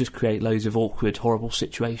Japanese, it will just create loads of awkward, horrible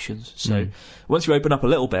situations. So once you open up a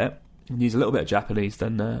little bit and use a little bit of Japanese,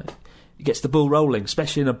 then it gets the ball rolling,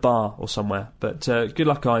 especially in a bar or somewhere. But good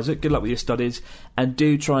luck, Isaac. Good luck with your studies. And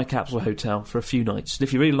do try a capsule hotel for a few nights. And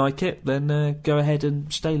if you really like it, then go ahead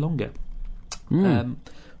and stay longer.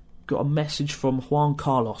 Got a message from Juan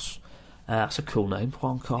Carlos. That's a cool name,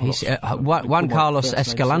 Juan Carlos. Juan Carlos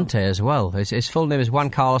Escalante as well. His full name is Juan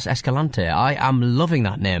Carlos Escalante. I am loving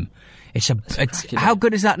that name. How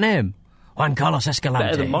good is that name? Juan Carlos Escalante.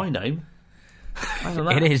 Better than my name.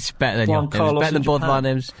 It is better than your name. It's better than both of our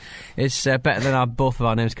names. It's better than both of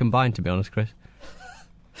our names combined, to be honest, Chris.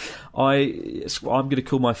 I'm going to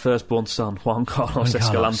call my firstborn son Juan Carlos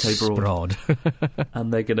Escalante Broad.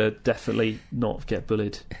 And they're going to definitely not get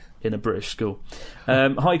bullied in a British school.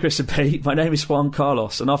 Hi, Chris and Pete. My name is Juan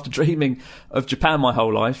Carlos, and after dreaming of Japan my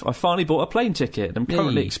whole life, I finally bought a plane ticket, and I'm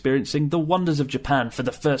currently experiencing the wonders of Japan for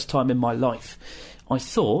the first time in my life. I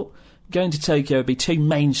thought going to Tokyo would be too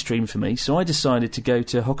mainstream for me, so I decided to go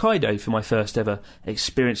to Hokkaido for my first ever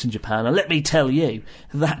experience in Japan. And let me tell you,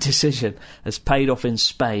 that decision has paid off in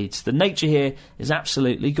spades. The nature here is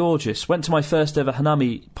absolutely gorgeous. Went to my first ever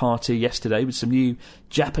Hanami party yesterday with some new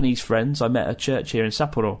Japanese friends I met at a church here in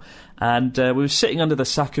Sapporo. And we were sitting under the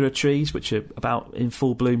sakura trees, which are about in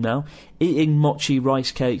full bloom now, eating mochi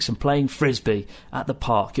rice cakes and playing frisbee at the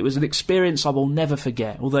park. It was an experience I will never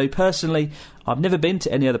forget. Although personally, I've never been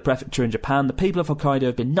to any other prefecture in Japan. The people of Hokkaido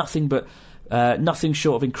have been nothing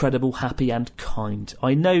short of incredible, happy and kind.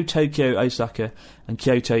 I know Tokyo, Osaka and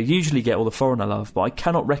Kyoto usually get all the foreigner love, but I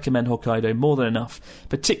cannot recommend Hokkaido more than enough,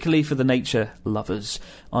 particularly for the nature lovers.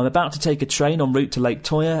 I'm about to take a train en route to Lake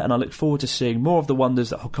Toya, and I look forward to seeing more of the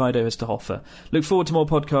wonders that Hokkaido has to offer. Look forward to more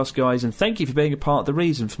podcasts, guys, and thank you for being a part of the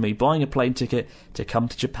reason for me buying a plane ticket to come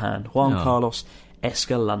to Japan. Juan Carlos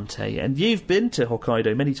Escalante. And you've been to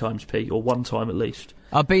Hokkaido many times, Pete, or one time at least.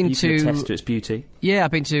 I've been you can attest to its beauty. Yeah,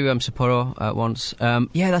 I've been to Sapporo once.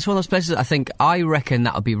 That's one of those places I reckon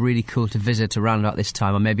that would be really cool to visit around about this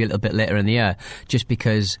time, or maybe a little bit later in the year, just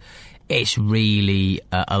because it's really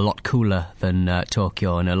a lot cooler than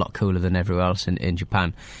Tokyo and a lot cooler than everywhere else in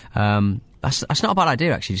Japan. That's not a bad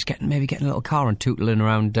idea, actually, just getting a little car and tootling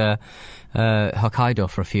around Hokkaido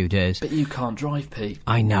for a few days. But you can't drive, Pete.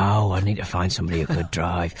 I know, I need to find somebody who could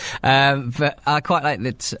drive. But I quite like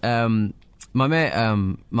that. My mate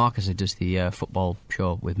Marcus, who does the football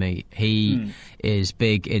show with me, he is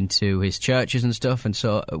big into his churches and stuff, and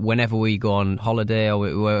so whenever we go on holiday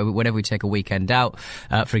or whenever we take a weekend out,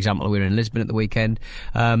 for example, we were in Lisbon at the weekend,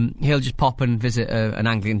 he'll just pop and visit an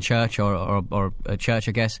Anglican church or a church,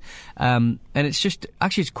 I guess, and it's just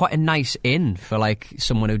actually it's quite a nice inn for like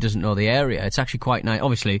someone who doesn't know the area. It's actually quite nice.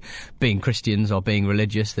 Obviously, being Christians or being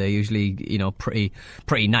religious, they're usually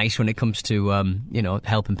pretty nice when it comes to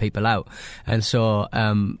helping people out. And so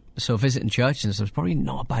visiting churches and stuff is probably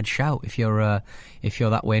not a bad shout if you're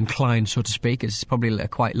that way inclined, so to speak. It's probably a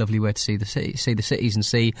quite lovely way to see the cities and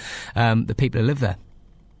see the people who live there.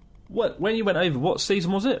 When you went over, what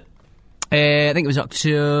season was it? I think it was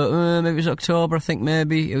October. Maybe it was October. I think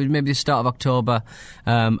maybe it was the start of October.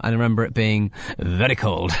 And I remember it being very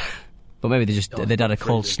cold. But maybe they'd had a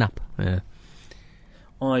cold snap. Yeah.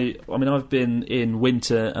 I mean, I've been in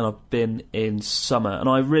winter and I've been in summer, and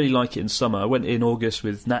I really like it in summer. I went in August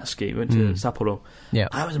with Natsuki, went to Sapporo. Yeah.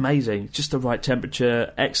 That was amazing. Just the right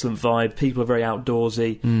temperature, excellent vibe. People are very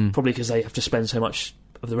outdoorsy, probably because they have to spend so much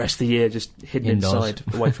of the rest of the year just hidden inside,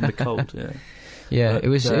 away from the cold. Yeah. Yeah, But, it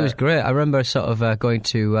was great. I remember sort of going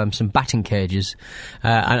to some batting cages,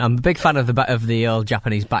 and I'm a big fan of the old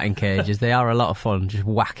Japanese batting cages. They are a lot of fun, just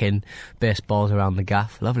whacking baseballs around the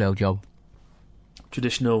gaff. Lovely old job.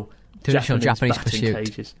 Traditional Japanese batting pursuit.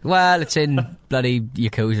 cages. Well, it's in bloody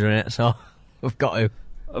Yakuza in it, so we've got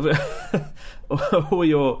to. All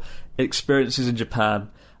your experiences in Japan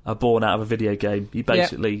are born out of a video game. You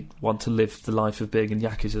basically want to live the life of being in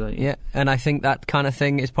Yakuza, don't you? Yeah, and I think that kind of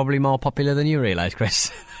thing is probably more popular than you realise,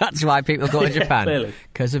 Chris. That's why people go to Japan. Clearly.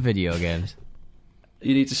 Because of video games.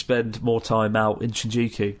 You need to spend more time out in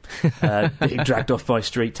Shinjuku, being dragged off by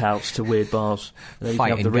street touts to weird bars. And then you can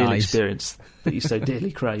have the real guys. experience that you so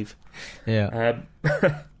dearly crave. Yeah.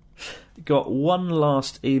 Got one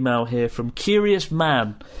last email here from Curious Man,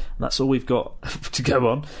 and that's all we've got to go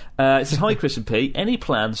on. It says, "Hi Chris and Pete, any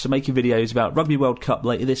plans for making videos about Rugby World Cup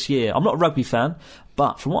later this year? I'm not a rugby fan,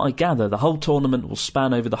 but from what I gather, the whole tournament will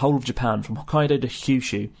span over the whole of Japan, from Hokkaido to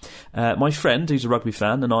Kyushu. My friend, who's a rugby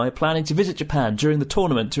fan, and I are planning to visit Japan during the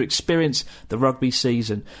tournament to experience the rugby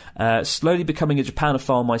season. Slowly becoming a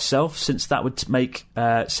Japanophile myself, since that would make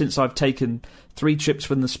since I've taken 3 trips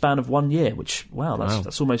within the span of 1 year, which, wow,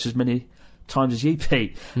 that's almost as many times as you,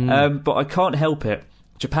 Pete. But I can't help it.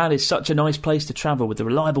 Japan is such a nice place to travel, with the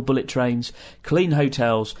reliable bullet trains, clean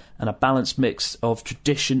hotels, and a balanced mix of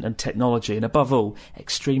tradition and technology, and above all,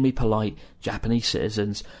 extremely polite Japanese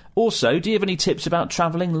citizens. Also, do you have any tips about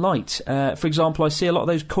travelling light? For example, I see a lot of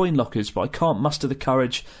those coin lockers, but I can't muster the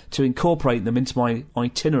courage to incorporate them into my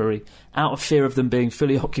itinerary, out of fear of them being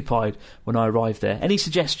fully occupied when I arrive there. Any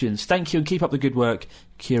suggestions? Thank you, and keep up the good work,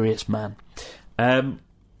 Curious Man."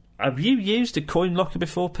 Have you used a coin locker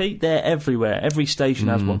before, Pete? They're everywhere. Every station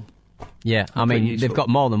has one. Yeah, I mean, they've got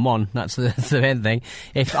more than one. That's the main thing.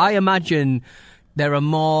 If I imagine there are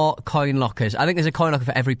more coin lockers, I think there's a coin locker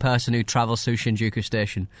for every person who travels through Shinjuku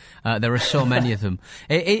Station. There are so many of them.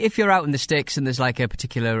 If you're out in the sticks and there's like a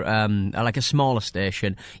particular, like a smaller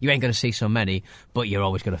station, you ain't going to see so many, but you're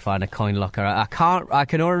always going to find a coin locker. I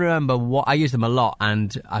can only remember I use them a lot,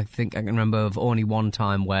 and I think I can remember of only one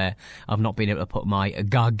time where I've not been able to put my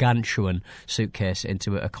gargantuan suitcase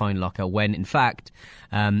into a coin locker, when in fact,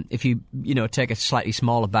 if you take a slightly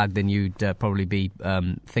smaller bag than you'd probably be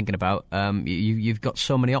thinking about, you've got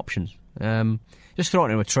so many options. Just throw it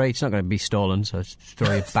into a tree. It's not going to be stolen, so just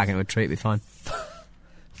throw your bag into a tree, it'll be fine.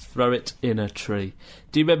 Throw it in a tree.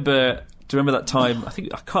 Do you remember that time? I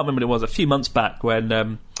can't remember what it was. A few months back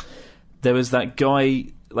when there was that guy.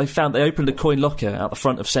 They opened a coin locker out the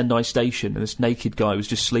front of Sendai Station, and this naked guy was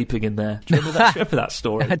just sleeping in there. Do you remember that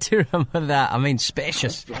story? I do remember that. I mean,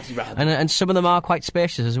 spacious, and some of them are quite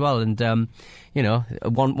spacious as well. And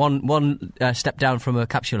one step down from a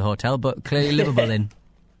capsule hotel, but clearly livable in.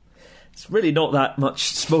 It's really not that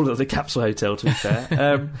much smaller than a capsule hotel, to be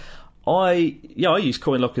fair. I use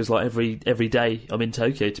coin lockers like every day I'm in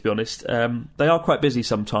Tokyo, to be honest. They are quite busy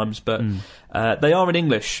sometimes, but they are in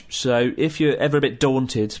English, so if you're ever a bit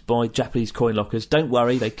daunted by Japanese coin lockers, don't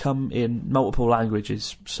worry, they come in multiple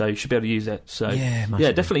languages, so you should be able to use it. So yeah,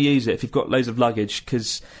 definitely use it if you've got loads of luggage,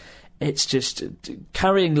 because it's just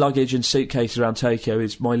carrying luggage and suitcases around Tokyo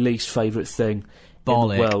is my least favourite thing in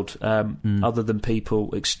the world, other than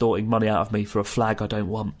people extorting money out of me for a flag I don't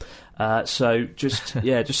want. So just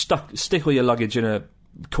stick all your luggage in a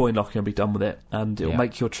coin locker and be done with it, and it'll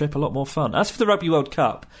make your trip a lot more fun. As for the Rugby World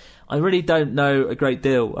Cup, I really don't know a great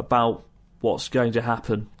deal about what's going to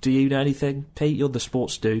happen. Do you know anything, Pete? You're the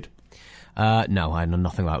sports dude. No, I know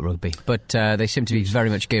nothing about rugby, but they seem to be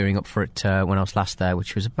very much gearing up for it when I was last there,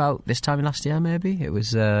 which was about this time last year, maybe. It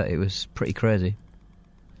was pretty crazy.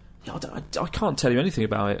 Yeah, I can't tell you anything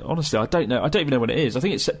about it. Honestly, I don't know. I don't even know when it is. I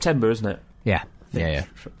think it's September, isn't it? Yeah.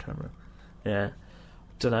 September. Yeah.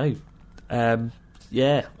 Don't know.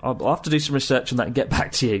 I'll have to do some research on that and get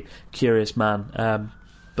back to you, Curious Man.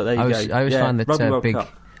 But there you go. I always find that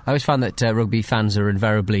I always find that rugby fans are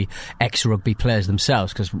invariably ex-rugby players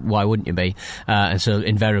themselves, because why wouldn't you be? And so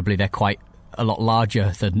invariably they're quite a lot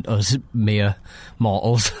larger than us mere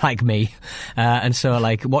mortals like me. And so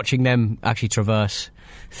like watching them actually traverse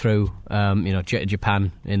through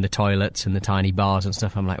Japan in the toilets and the tiny bars and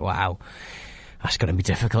stuff, I'm like, wow, that's going to be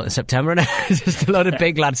difficult in September. Just a lot of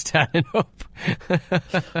big lads turning up.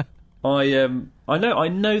 I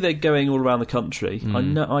know they're going all around the country.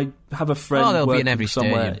 I have a friend they'll working be in every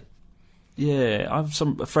somewhere. stadium. Yeah, I have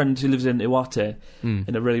a friend who lives in Iwate,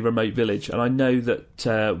 in a really remote village, and I know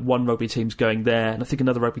that one rugby team's going there, and I think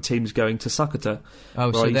another rugby team's going to Sakata.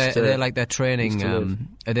 Oh, so they're like their training.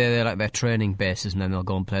 They're like their training bases, and then they'll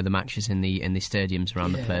go and play the matches in the stadiums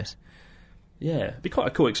around the place. Yeah, it'd be quite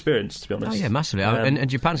a cool experience, to be honest. Oh yeah, massively. And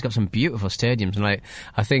Japan's got some beautiful stadiums, and they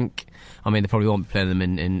probably won't be playing them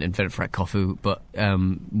in Fred Kofu, but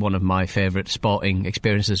one of my favourite sporting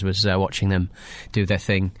experiences was watching them do their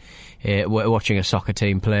thing, watching a soccer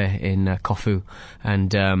team play in Kofu,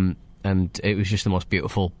 and it was just the most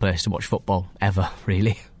beautiful place to watch football ever,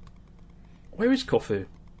 really. Where is Kofu?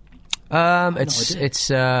 It's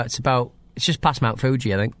just past Mount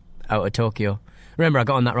Fuji, I think, out of Tokyo. Remember, I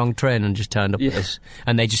got on that wrong train and just turned up with this,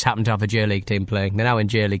 and they just happened to have a J-League team playing. They're now in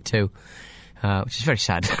J-League 2, which is very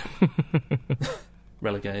sad.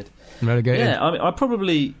 Relegated. Yeah, I mean, I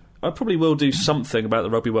probably will do something about the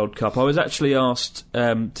Rugby World Cup. I was actually asked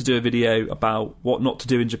to do a video about what not to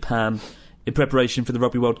do in Japan in preparation for the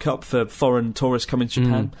Rugby World Cup for foreign tourists coming to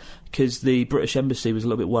Japan, because the British Embassy was a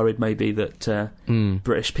little bit worried maybe that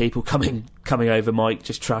British people coming over might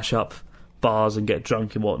just trash up bars and get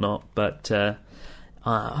drunk and whatnot, but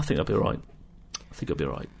I think I'll be all right.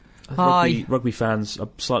 Rugby fans are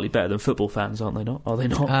slightly better than football fans, aren't they? Not? Are they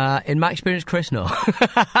not? In my experience, Chris, no.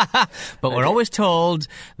 But we're always told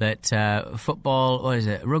that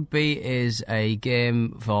rugby is a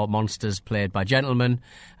game for monsters played by gentlemen,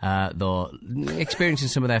 though experiencing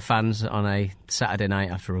some of their fans on a Saturday night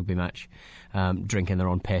after a rugby match, drinking their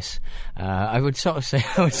own piss. I would sort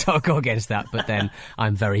of go against that, but then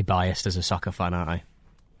I'm very biased as a soccer fan, aren't I?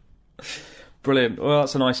 Brilliant. Well,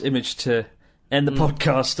 that's a nice image to end the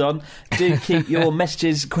podcast on. Do keep your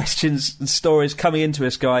messages, questions and stories coming into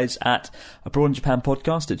us, guys, at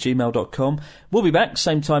abroadinjapanpodcast@gmail.com. We'll be back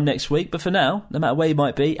same time next week, but for now, no matter where you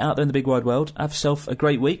might be out there in the big wide world, have yourself a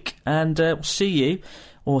great week, and we'll see you,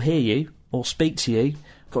 or hear you, or speak to you,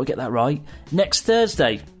 got to get that right, next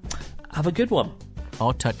Thursday. Have a good one.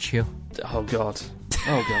 Or touch you. Oh, God.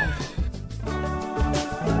 Oh, God.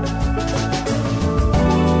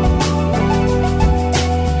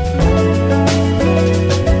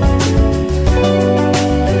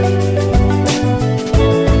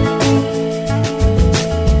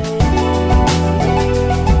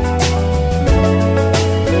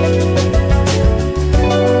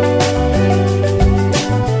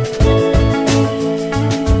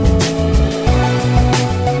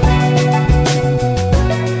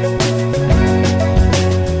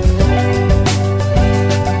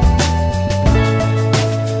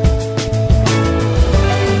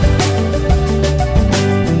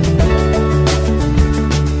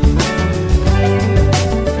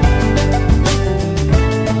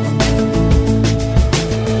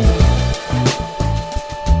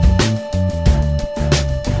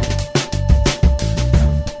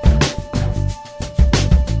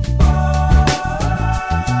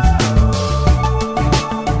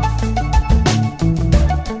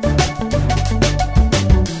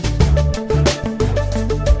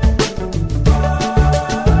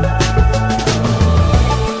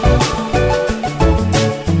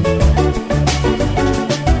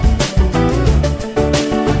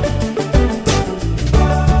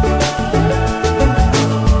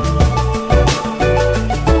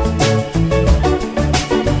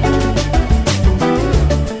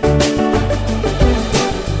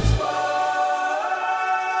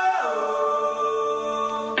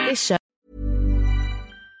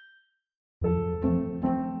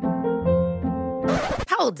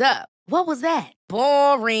 Hold up. What was that?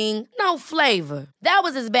 Boring. No flavor. That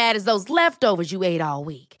was as bad as those leftovers you ate all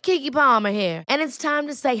week. Keke Palmer here, and it's time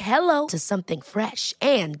to say hello to something fresh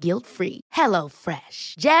and guilt-free. Hello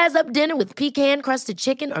Fresh. Jazz up dinner with pecan-crusted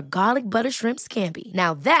chicken or garlic butter shrimp scampi.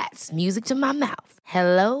 Now that's music to my mouth.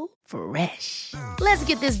 Hello Fresh. Let's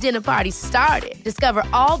get this dinner party started. Discover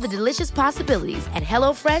all the delicious possibilities at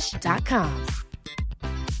HelloFresh.com.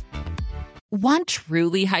 Want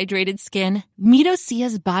truly hydrated skin? Meet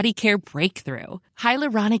Osea's Body Care Breakthrough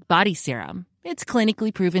Hyaluronic Body Serum. It's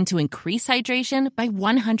clinically proven to increase hydration by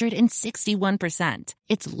 161%.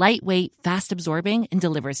 It's lightweight, fast-absorbing, and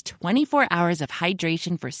delivers 24 hours of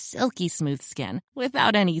hydration for silky smooth skin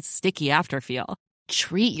without any sticky afterfeel.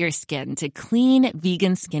 Treat your skin to clean,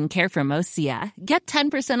 vegan skincare from Osea. Get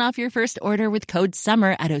 10% off your first order with code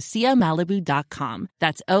SUMMER at OseaMalibu.com.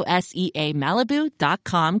 That's OSEA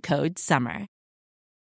Malibu.com, code SUMMER.